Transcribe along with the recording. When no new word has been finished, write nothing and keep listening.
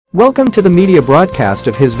Welcome to the media broadcast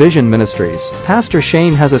of His Vision Ministries. Pastor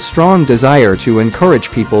Shane has a strong desire to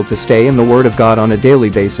encourage people to stay in the Word of God on a daily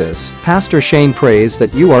basis. Pastor Shane prays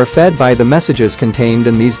that you are fed by the messages contained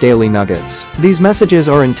in these daily nuggets. These messages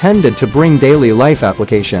are intended to bring daily life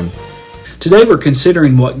application. Today we're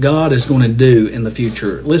considering what God is going to do in the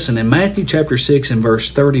future. Listen, in Matthew chapter 6 and verse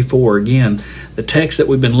 34, again, the text that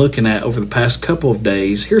we've been looking at over the past couple of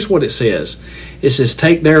days, here's what it says. It says,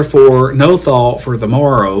 "Take therefore no thought for the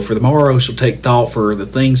morrow shall take thought for the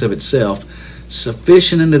things of itself,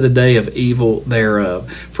 sufficient unto the day of evil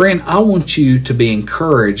thereof." Friend, I want you to be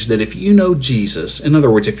encouraged that if you know Jesus, in other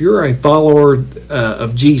words, if you're a follower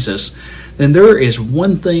of Jesus, then there is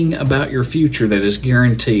one thing about your future that is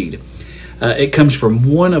guaranteed. It comes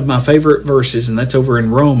from one of my favorite verses, and that's over in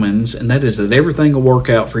Romans, and that is that everything will work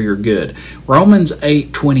out for your good. Romans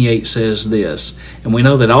 8:28 says this, "And we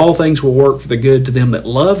know that all things will work for the good to them that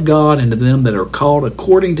love God and to them that are called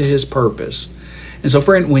according to His purpose." And so,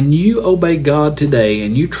 friend, when you obey God today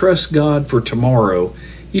and you trust God for tomorrow,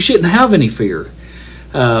 you shouldn't have any fear.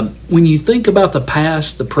 When you think about the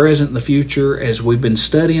past, the present, and the future, as we've been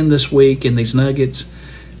studying this week in these nuggets,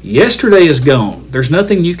 yesterday is gone. There's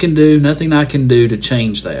nothing you can do, nothing I can do to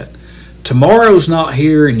change that. Tomorrow's not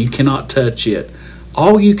here and you cannot touch it.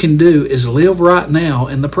 All you can do is live right now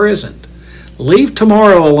in the present. Leave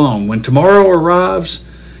tomorrow alone. When tomorrow arrives,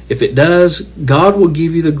 if it does, God will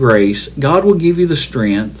give you the grace, God will give you the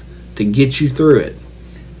strength to get you through it.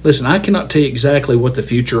 Listen, I cannot tell you exactly what the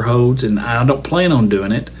future holds, and I don't plan on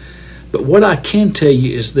doing it, but what I can tell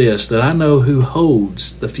you is this, that I know who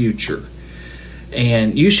holds the future.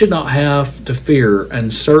 And you should not have to fear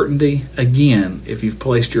uncertainty again if you've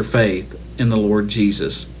placed your faith in the Lord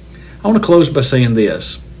Jesus. I want to close by saying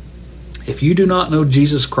this. If you do not know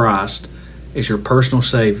Jesus Christ as your personal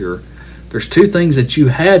Savior, there's two things that you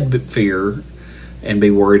had to fear and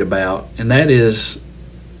be worried about, and that is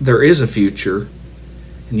there is a future,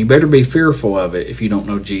 and you better be fearful of it if you don't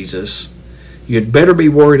know Jesus. You'd better be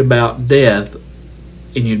worried about death,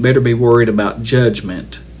 and you'd better be worried about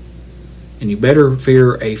judgment. And you better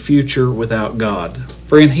fear a future without God.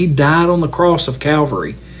 Friend, He died on the cross of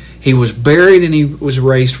Calvary. He was buried and He was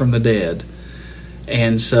raised from the dead.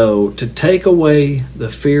 And so to take away the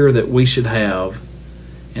fear that we should have,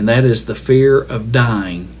 and that is the fear of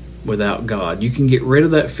dying without God. You can get rid of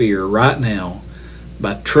that fear right now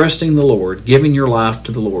by trusting the Lord, giving your life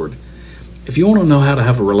to the Lord. If you want to know how to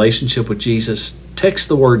have a relationship with Jesus, text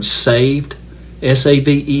the word SAVED,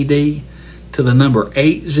 S-A-V-E-D, to the number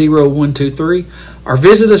 80123, or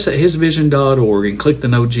visit us at hisvision.org and click the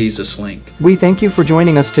Know Jesus link. We thank you for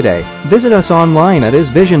joining us today. Visit us online at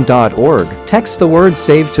hisvision.org. Text the word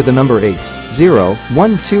SAVE to the number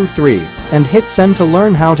 80123 and hit send to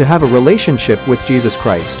learn how to have a relationship with Jesus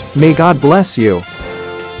Christ. May God bless you.